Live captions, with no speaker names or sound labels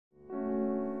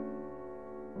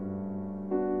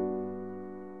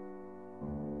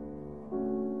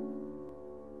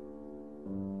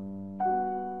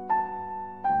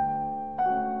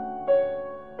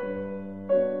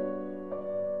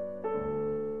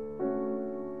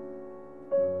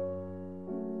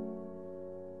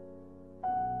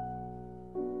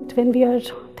that when we are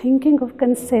thinking of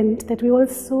consent, that we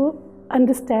also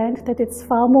understand that it's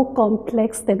far more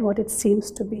complex than what it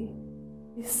seems to be.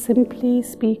 Simply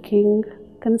speaking,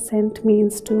 consent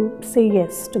means to say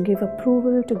yes, to give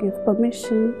approval, to give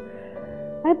permission.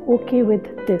 I'm okay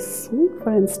with this,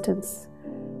 for instance.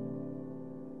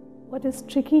 What is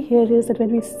tricky here is that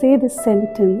when we say this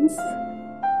sentence,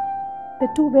 there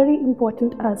are two very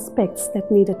important aspects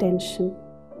that need attention.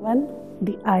 One,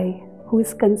 the I, who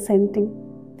is consenting.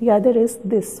 The other is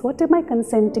this, what am I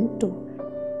consenting to?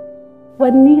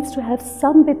 One needs to have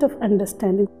some bit of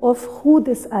understanding of who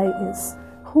this I is.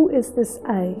 Who is this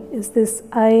I? Is this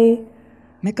I?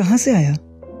 मैं कहाँ से आया?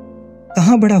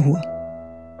 कहाँ बड़ा हुआ?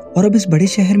 और अब इस बड़े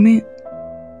शहर में?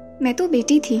 मैं तो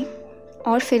बेटी थी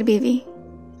और फिर बीवी,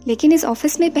 लेकिन इस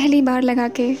ऑफिस में पहली बार लगा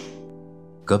के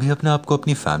कभी अपने आप को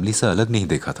अपनी फैमिली से अलग नहीं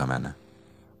देखा था मैंने।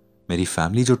 मेरी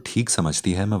फैमिली जो ठीक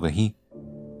समझती है मैं वही।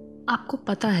 आपको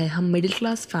पता है हम मिडिल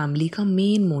क्लास फैमिली का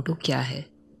मेन मोटो क्या है?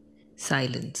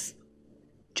 साइलेंस,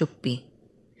 चुप्पी,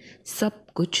 सब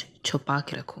कुछ छुपा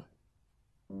के रखो।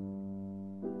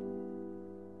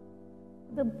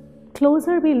 The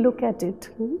closer we look at it,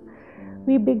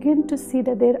 we begin to see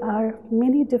that there are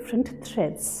many different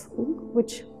threads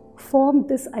which form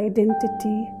this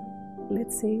identity,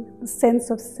 let's say, the sense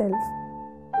of self.